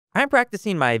I'm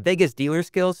practicing my Vegas dealer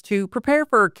skills to prepare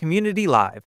for Community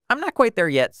Live. I'm not quite there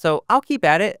yet, so I'll keep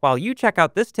at it while you check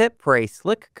out this tip for a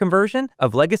slick conversion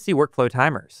of legacy workflow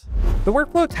timers. The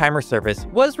workflow timer service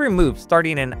was removed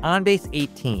starting in OnBase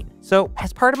 18. So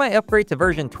as part of my upgrade to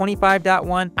version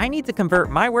 25.1, I need to convert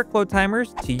my workflow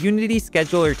timers to Unity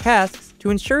scheduler tasks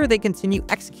to ensure they continue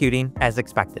executing as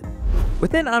expected.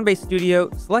 Within OnBase Studio,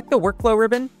 select the workflow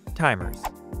ribbon, Timers.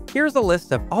 Here's a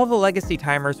list of all the legacy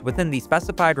timers within the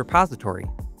specified repository.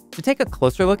 To take a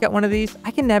closer look at one of these,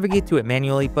 I can navigate to it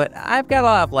manually, but I've got a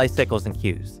lot of life cycles and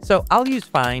queues, so I'll use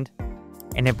Find.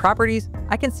 And in Properties,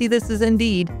 I can see this is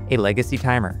indeed a legacy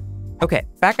timer. Okay,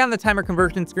 back on the timer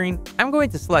conversion screen, I'm going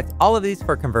to select all of these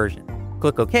for conversion.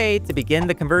 Click OK to begin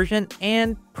the conversion,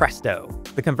 and presto!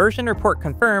 The conversion report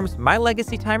confirms my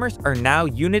legacy timers are now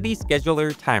Unity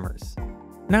scheduler timers.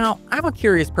 Now, I'm a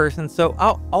curious person, so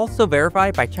I'll also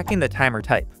verify by checking the timer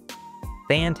type.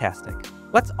 Fantastic.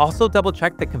 Let's also double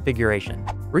check the configuration.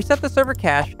 Reset the server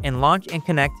cache and launch and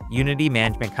connect Unity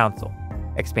Management Console.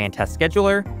 Expand Test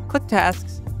Scheduler, click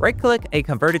Tasks, right-click a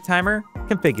converted timer,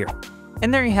 configure.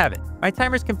 And there you have it. My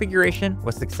timer's configuration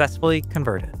was successfully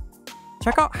converted.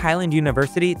 Check out Hyland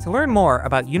University to learn more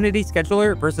about Unity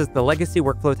Scheduler versus the legacy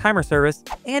workflow timer service,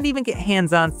 and even get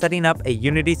hands-on setting up a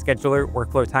Unity Scheduler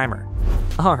workflow timer.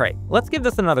 All right, let's give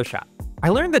this another shot. I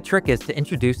learned the trick is to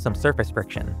introduce some surface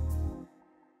friction.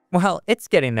 Well, it's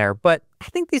getting there, but I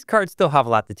think these cards still have a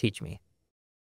lot to teach me.